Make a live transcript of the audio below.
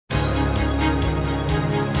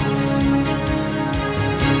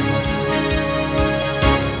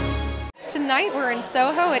Tonight we're in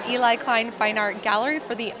Soho at Eli Klein Fine Art Gallery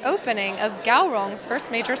for the opening of Gao Rong's first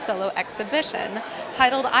major solo exhibition.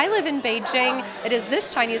 Titled I Live in Beijing, it is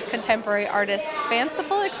this Chinese contemporary artist's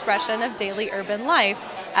fanciful expression of daily urban life,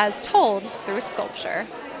 as told through sculpture.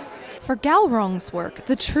 For Gao Rong's work,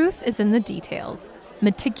 the truth is in the details.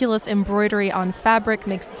 Meticulous embroidery on fabric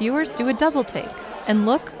makes viewers do a double take and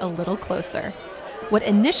look a little closer. What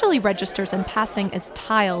initially registers in passing as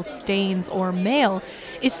tiles, stains, or mail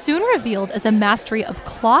is soon revealed as a mastery of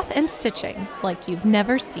cloth and stitching like you've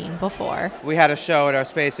never seen before. We had a show at our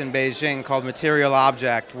space in Beijing called Material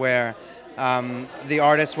Object, where the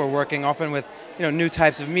artists were working often with new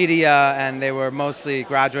types of media, and they were mostly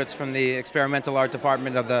graduates from the experimental art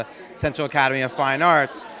department of the Central Academy of Fine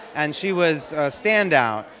Arts. And she was a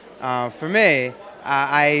standout for me.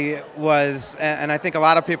 I was, and I think a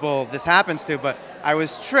lot of people this happens to, but I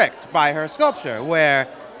was tricked by her sculpture, where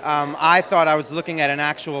I thought I was looking at an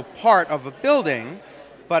actual part of a building,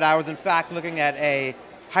 but I was in fact looking at a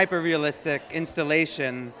hyper-realistic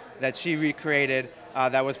installation that she recreated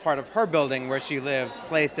that was part of her building where she lived,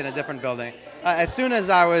 placed in a different building. As soon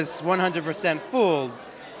as I was 100% fooled,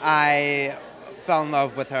 I fell in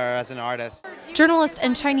love with her as an artist. Journalist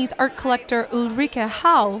and Chinese art collector Ulrike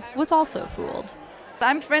Hao was also fooled.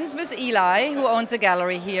 I'm friends with Eli, who owns a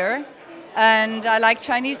gallery here, and I like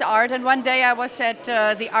Chinese art. And one day I was at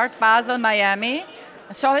the Art Basel, Miami,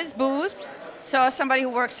 saw his booth, saw somebody who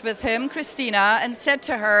works with him, Christina, and said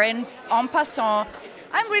to her en passant,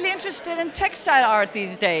 I'm really interested in textile art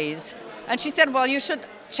these days. And she said, well, you should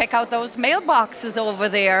check out those mailboxes over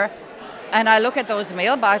there. And I look at those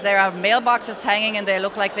mailboxes, there are mailboxes hanging and they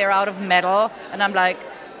look like they're out of metal. And I'm like,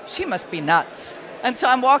 she must be nuts. And so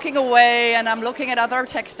I'm walking away and I'm looking at other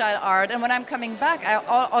textile art. And when I'm coming back,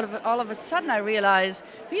 all of a sudden I realize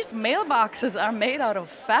these mailboxes are made out of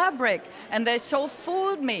fabric, and they so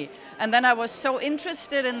fooled me. And then I was so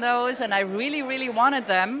interested in those, and I really, really wanted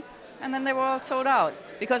them. And then they were all sold out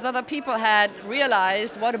because other people had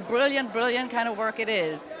realized what a brilliant, brilliant kind of work it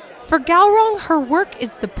is. For Gao Rong, her work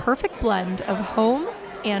is the perfect blend of home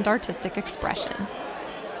and artistic expression.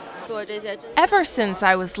 Ever since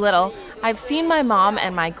I was little, I've seen my mom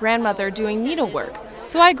and my grandmother doing needlework,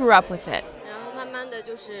 so I grew up with it.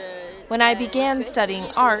 When I began studying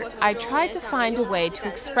art, I tried to find a way to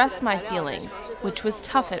express my feelings, which was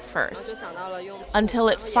tough at first, until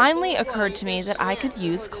it finally occurred to me that I could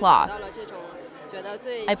use cloth.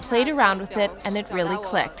 I played around with it and it really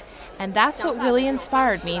clicked, and that's what really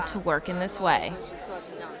inspired me to work in this way.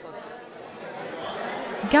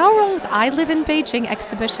 Gao Rong's I Live in Beijing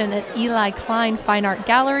exhibition at Eli Klein Fine Art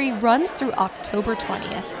Gallery runs through October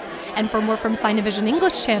 20th. And for more from Sinovision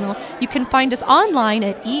English channel, you can find us online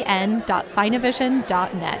at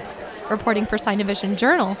en.sinovision.net. Reporting for Sinovision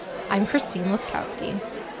Journal, I'm Christine Laskowski.